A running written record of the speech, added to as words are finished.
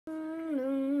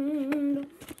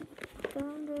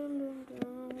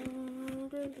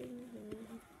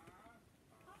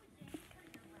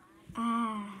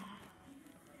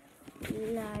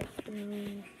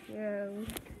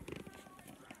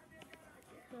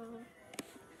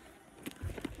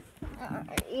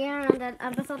Yeah, that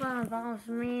episode involves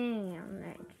me. I'm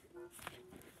like,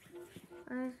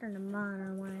 I just in the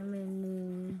bottom when I'm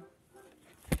in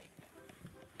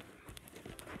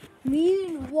the...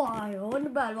 Meanwhile, in the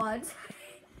bad ones.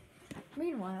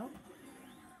 Meanwhile.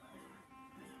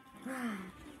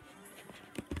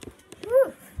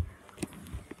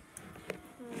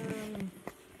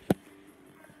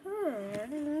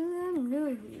 I'm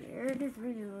new here. This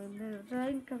video is new. So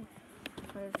I can come.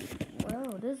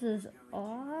 Wow, this is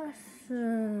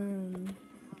awesome.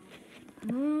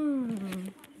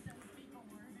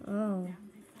 Oh.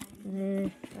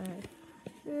 This.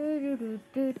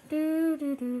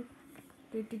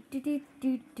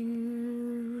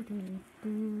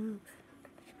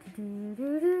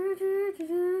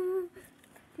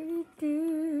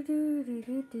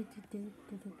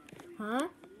 Huh?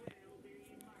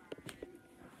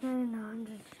 No,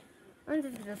 I'm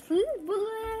just gonna sleep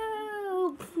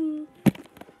below.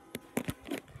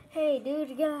 Hey,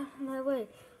 dude, get out of my way.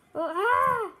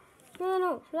 Oh,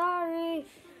 no, sorry.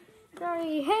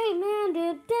 Hey, man,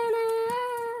 dude.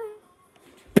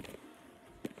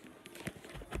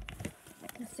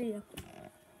 Let's see you.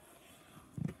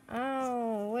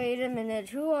 Oh, wait a minute.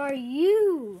 Who are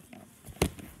you?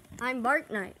 I'm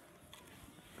Mark Knight.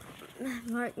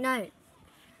 Mark Knight.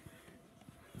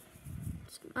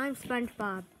 I'm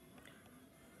Spongebob.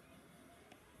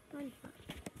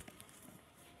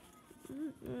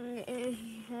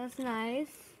 That's nice.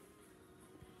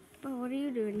 Oh, what are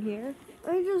you doing here?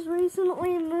 I just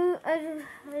recently moved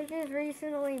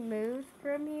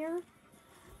from here.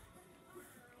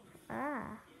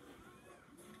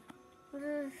 What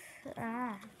is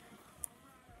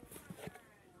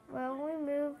Well, we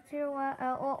moved here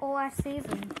last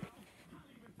season.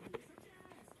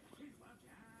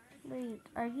 Wait,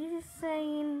 are you just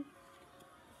saying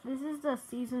this is the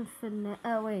season finale?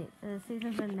 Oh wait, the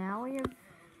season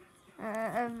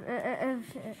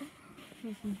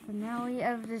finale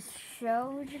of this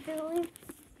show you're doing?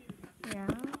 Yeah.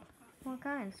 What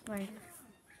kind? SpongeBob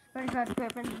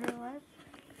SquarePants in real life?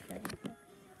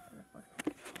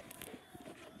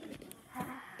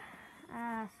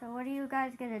 So what are you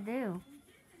guys gonna do?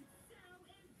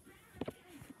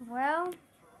 Well,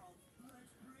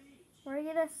 we're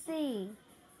gonna see.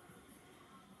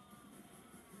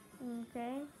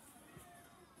 Okay.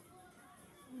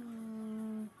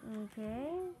 Okay.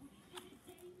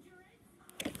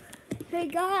 Hey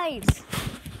guys,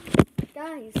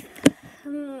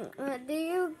 do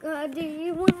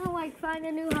you want to like find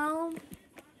a new home?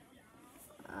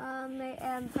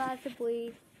 And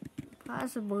possibly,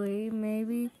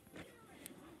 maybe.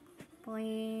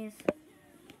 Please.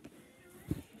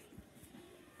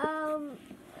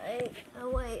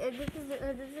 Wait,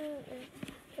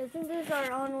 isn't this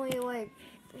our only, like,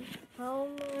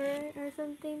 home or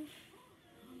something?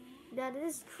 That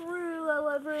is true,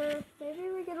 however, maybe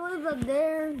we can live up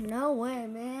there. No way,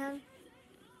 man.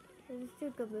 It's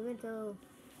too commitmental.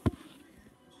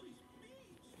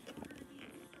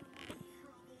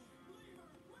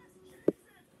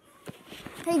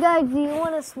 Hey guys, do you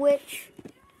want to switch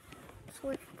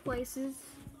places?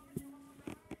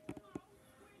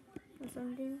 Or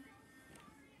something?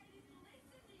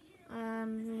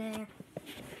 Nah.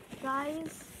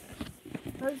 Guys,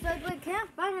 looks like we can't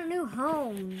find a new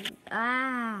home.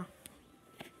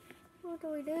 What do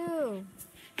we do?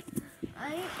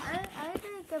 I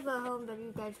think of a home that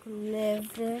you guys can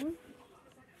live in.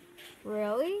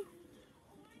 Really?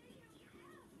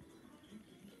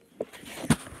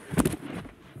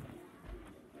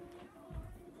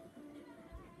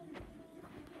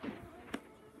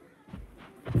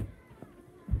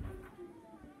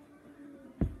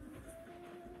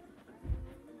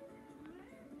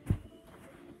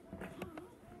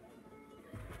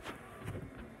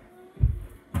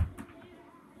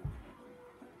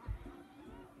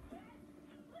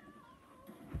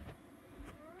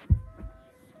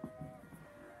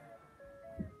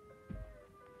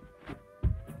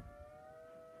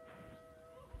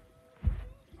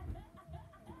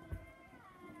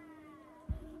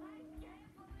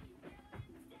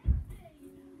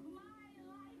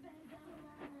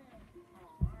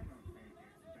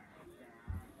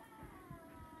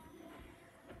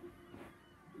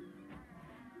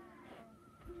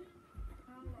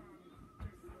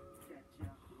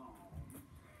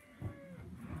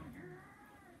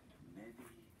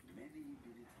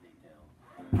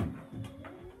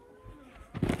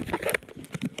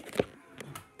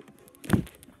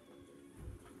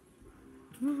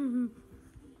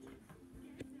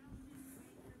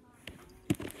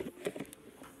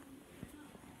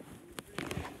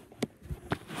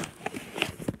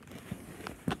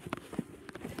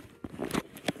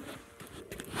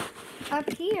 Up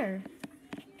here.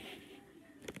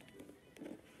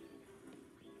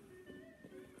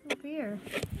 Up here.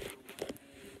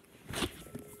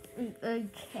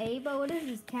 Okay, but what is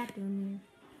this cat doing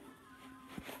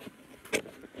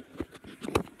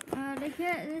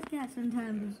here? This cat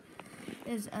sometimes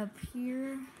is up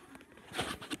here.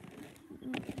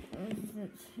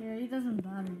 Yeah, he doesn't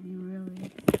bother you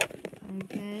really.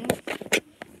 Okay.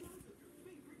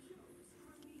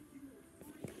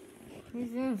 He's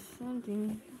doing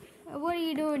something. What are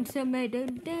you doing, somebody?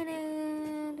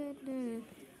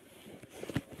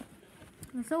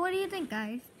 So what do you think,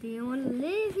 guys? Do you want to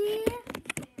live here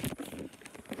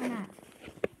or not?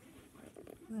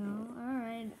 Well,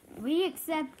 alright. We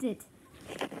accept it.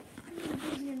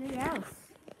 This is your new house.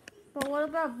 But what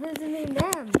about visiting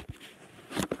them?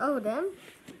 Oh, them?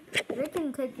 They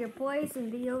can take your place and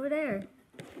be over there.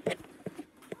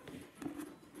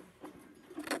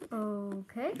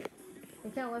 Okay. They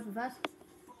can't live with us.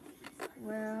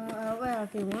 Well,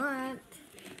 if you want,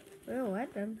 we'll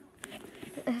let them.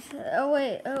 Oh,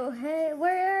 wait. Oh, hey.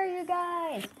 Where are you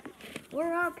guys?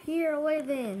 We're up here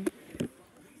living.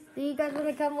 Do you guys want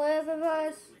to come live with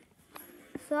us?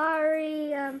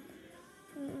 Sorry.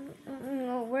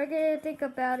 We're going to think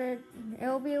about it.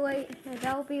 It'll be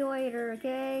that'll be later,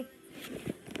 okay?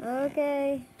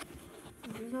 Okay.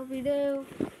 Just hope you do.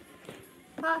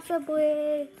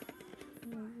 Possibly.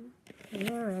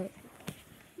 Alright.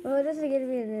 Well, this is going to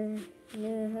be a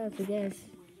new house, I guess.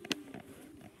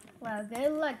 Well,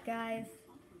 good luck, guys.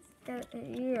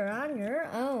 You're on your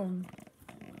own.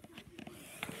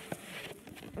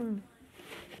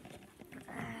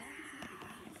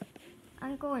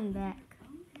 I'm going back.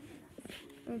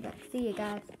 We're back. See you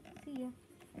guys. See ya.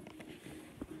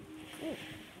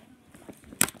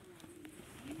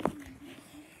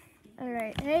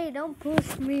 Alright. Hey, don't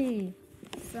push me.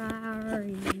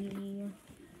 Sorry.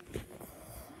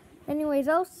 Anyways,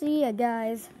 I'll see ya,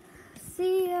 guys.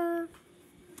 See ya.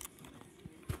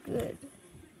 Good.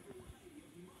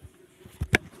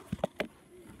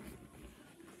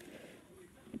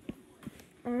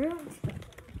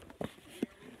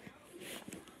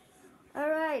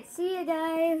 Alright, see you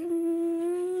guys.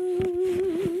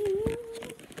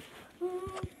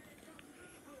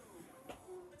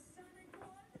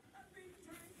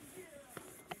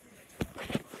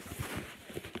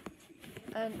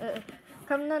 And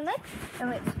come the next,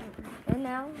 and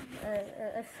now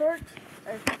a short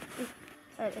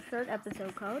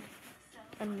episode called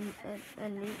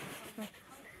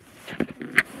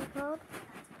called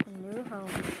A New Home.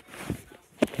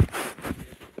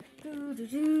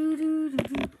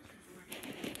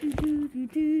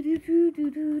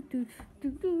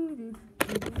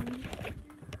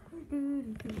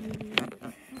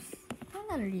 I'm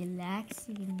not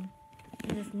relaxing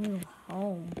in this new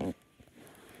home.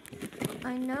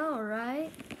 I know,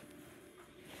 right?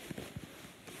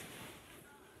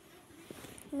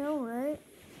 No, right?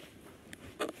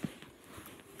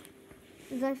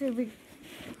 It's actually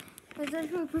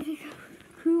pretty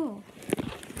cool.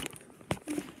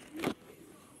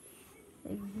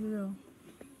 Like real.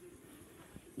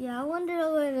 Yeah, I wonder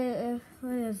what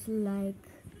it's like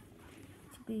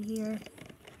to be here.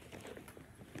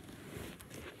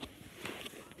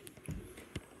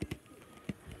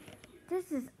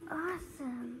 This is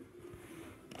awesome.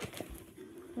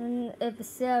 An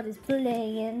episode is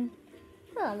playing.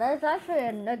 Oh, that's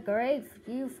actually a great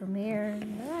view from here.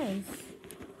 Nice.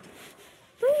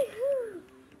 Woohoo!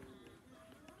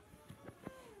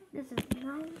 This is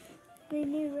nice. They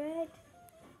new red.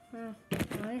 Oh, this is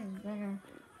better.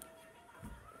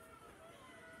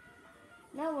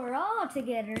 Now we're all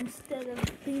together instead of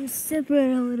being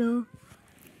separate a little.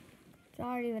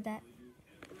 Sorry with that.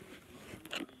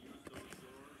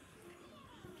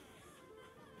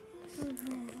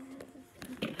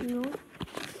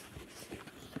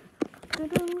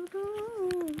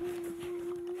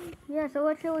 Yeah, so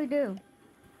what shall we do?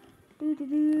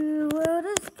 Well,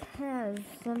 this has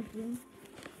something.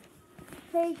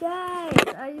 Hey guys,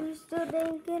 are you still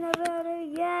thinking about it?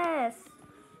 Yes.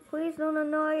 Please don't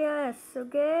annoy us,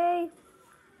 okay?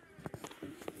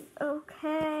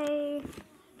 Okay.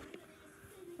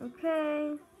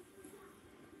 Okay.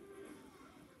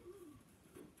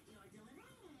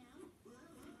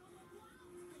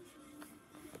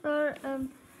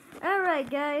 Alright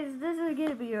guys, this is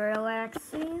gonna be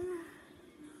relaxing.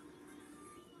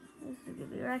 This is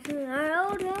gonna be relaxing in our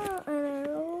old house, in our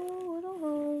old little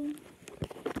home.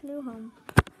 New home.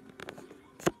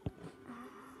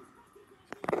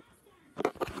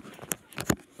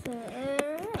 So,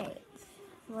 alright.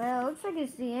 Well, looks like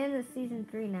it's the end of season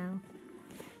 3 now.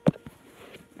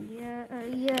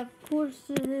 Yeah, of course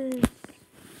it is.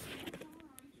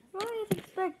 I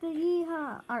expect the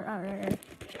yeehaw.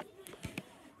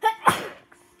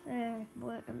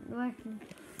 What?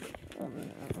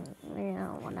 Yeah,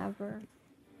 whatever.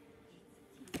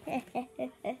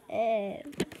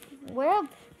 Well,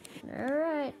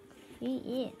 alright. He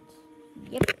is.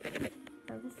 Yep.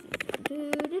 Oh, this is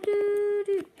do do do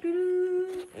do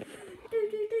do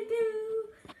do do.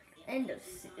 End of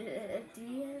at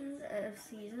the end of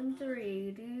season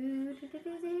 3. Do do do do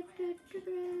do do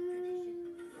do.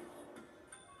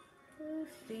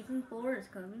 Season 4 is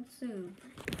coming soon.